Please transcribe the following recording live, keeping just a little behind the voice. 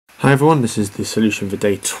Hi everyone, this is the solution for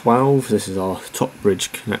day 12. This is our top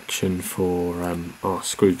bridge connection for our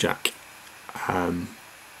screw jack and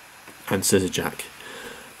scissor jack.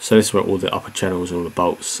 So this is where all the upper channels, all the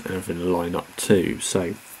bolts and everything line up to.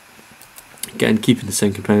 So again, keeping the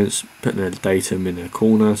same components, putting the datum in a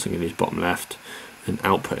corner, so I'm going to use bottom left, and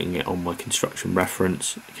outputting it on my construction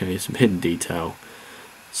reference. Okay, some hidden detail,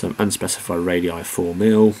 some unspecified radii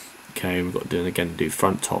 4mm. Okay, we've got to do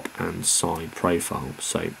front, top and side profile.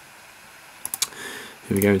 So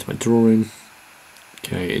here we go into my drawing,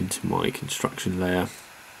 okay, into my construction layer,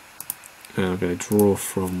 and I'm going to draw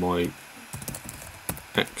from my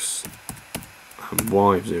X and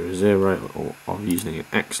Y of 0, 0, or I'm using an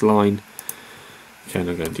X line. Okay, and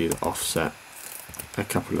I'm going to do the offset, a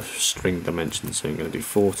couple of string dimensions, so I'm going to do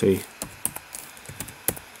 40,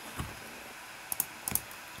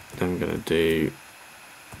 then I'm going to do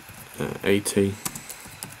 80,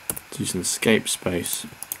 using the escape space,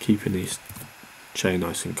 keeping these chain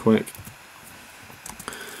nice and quick.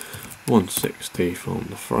 160 from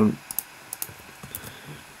the front,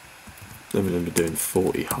 then we're going to be doing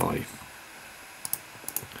 40 high,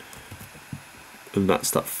 and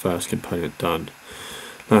that's that first component done.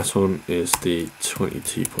 Last one is the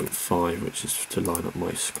 22.5, which is to line up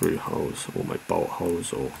my screw holes or my bolt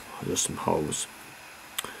holes or just some holes.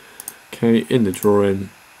 Okay, in the drawing,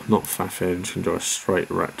 I'm not faffing, I'm just going to draw a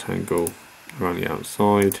straight rectangle around the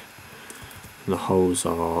outside, and the holes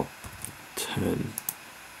are 10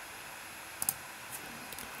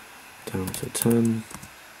 down to 10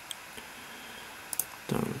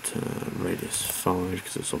 down to radius 5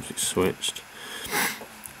 because it's obviously switched,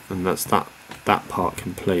 and that's that part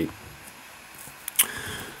complete.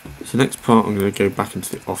 So next part, I'm going to go back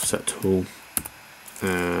into the offset tool,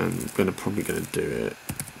 and I'm probably going to do it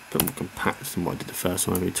a bit more compact than what I did the first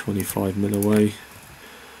one, maybe 25mm away,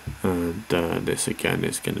 and this again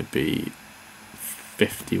is going to be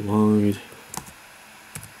 50 wide,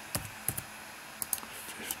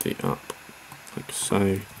 50 up, like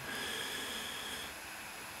so,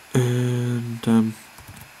 and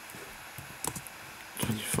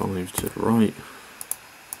 25 to the right,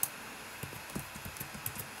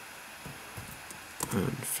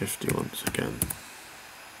 and 50 once again,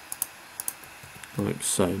 like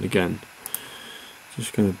so. And again,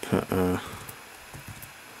 just going to put a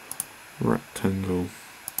rectangle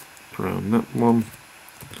around that one,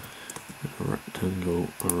 a rectangle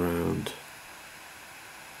around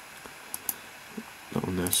that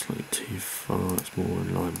one there, slightly too far, it's more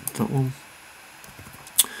in line with that one.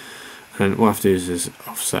 And what I have to do is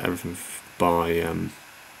offset everything by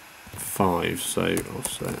 5, so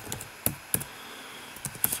offset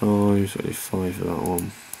 5, so I do 5 for that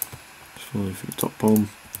one, 5 for the top one,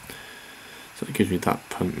 so it gives me that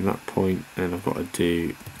point and that point, and I've got to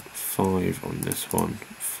do 5 on this one,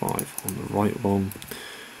 5 on the right one,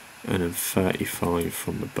 and then 35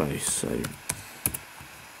 from the base, so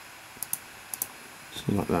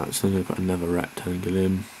like that. So then I've got another rectangle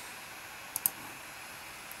in,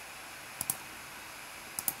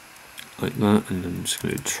 like that, and then I'm just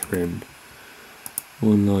going to trim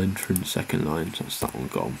one line, trim second line, so that's that one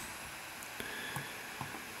gone.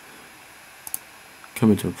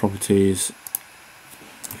 Come into the properties,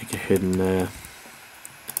 make a hidden there,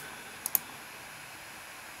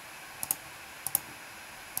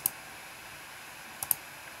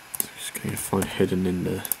 just going to find hidden in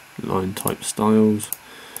the line type styles,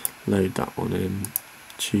 load that one in,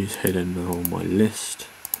 choose hidden on my list.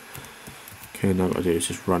 Okay, now what I do is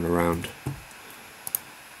just run around the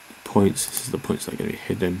points. This is the points that are going to be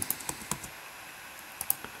hidden.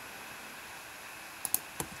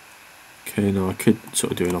 Okay, now I could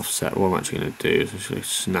sort of do an offset. What I'm actually going to do is I'm just going to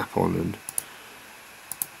snap on and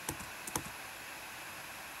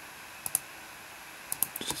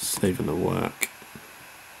just saving the work.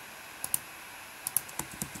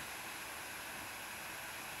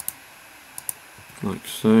 Like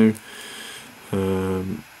so.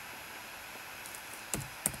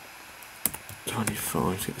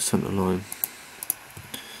 25 to get the centre line.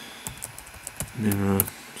 Mirror,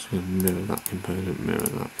 just going to mirror that component, mirror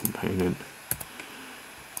that component.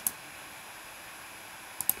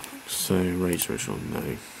 So raise original,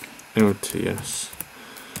 no. LTS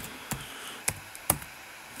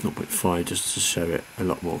 0.5 just to show it a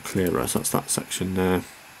lot more clearer. So that's that section there.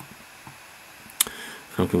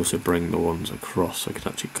 I can also bring the ones across, so I could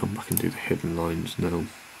actually come back and do the hidden lines now.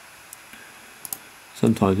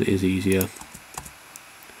 Sometimes it is easier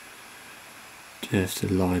just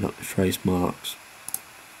to line up the trace marks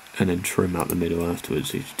and then trim out the middle afterwards.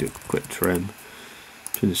 So you just do a quick trim,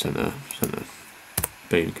 trim the centre,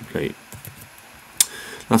 boom, complete.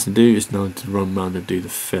 That's to do is now to run around and do the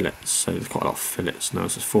fillets. So there's quite a lot of fillets now.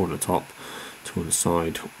 So there's 4 on the top, 2 on the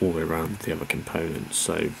side, all the way around the other components.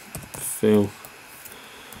 So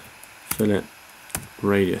fillet,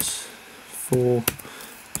 radius 4,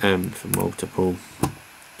 M for multiple,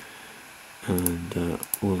 and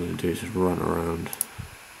all I'm going to do is just run around,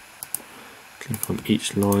 click on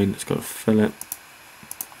each line that's got a fillet,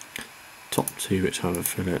 top 2 which have a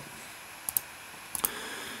fillet.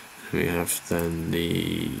 We have then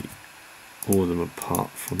all of them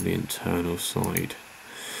apart from the internal side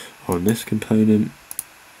on this component.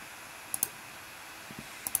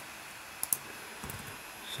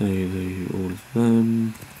 So do all of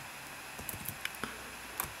them.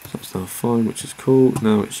 So that's now fine, which is cool.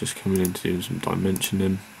 Now it's just coming in to do some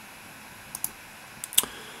dimensioning.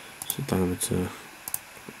 So diameter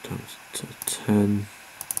to 10,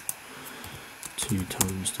 2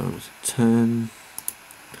 times diameter 10.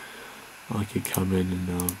 I could come in and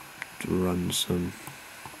now run some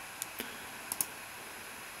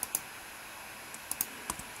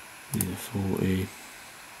either 40,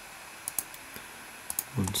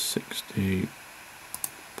 160,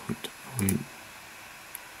 point to point,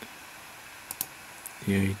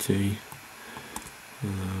 the 80,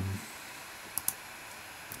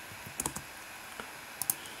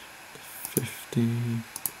 50.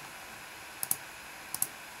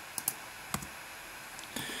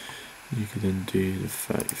 You could then do the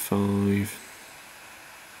 35,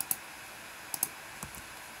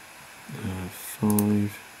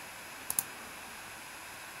 5,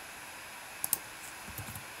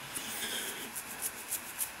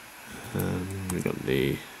 and we got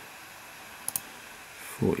the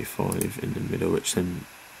 45 in the middle, which then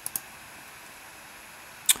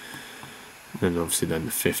obviously then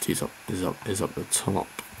the 50 is up the top.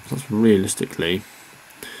 So that's realistically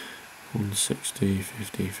 160,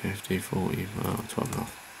 50, 50, 40, 12.5.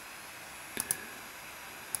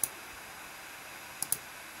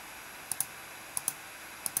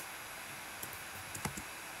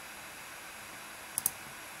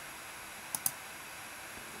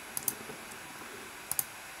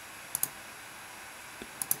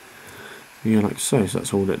 Yeah, like so. So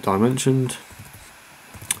that's all that dimensioned.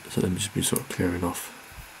 So then just be sort of clearing off.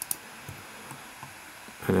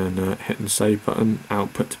 And then hitting the save button,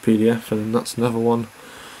 output to PDF, and then that's another one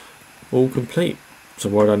all complete. So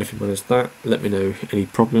well done if you managed that. Let me know any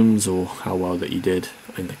problems or how well that you did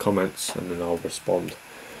in the comments, and then I'll respond.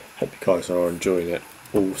 Hope you guys are enjoying it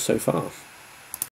all so far.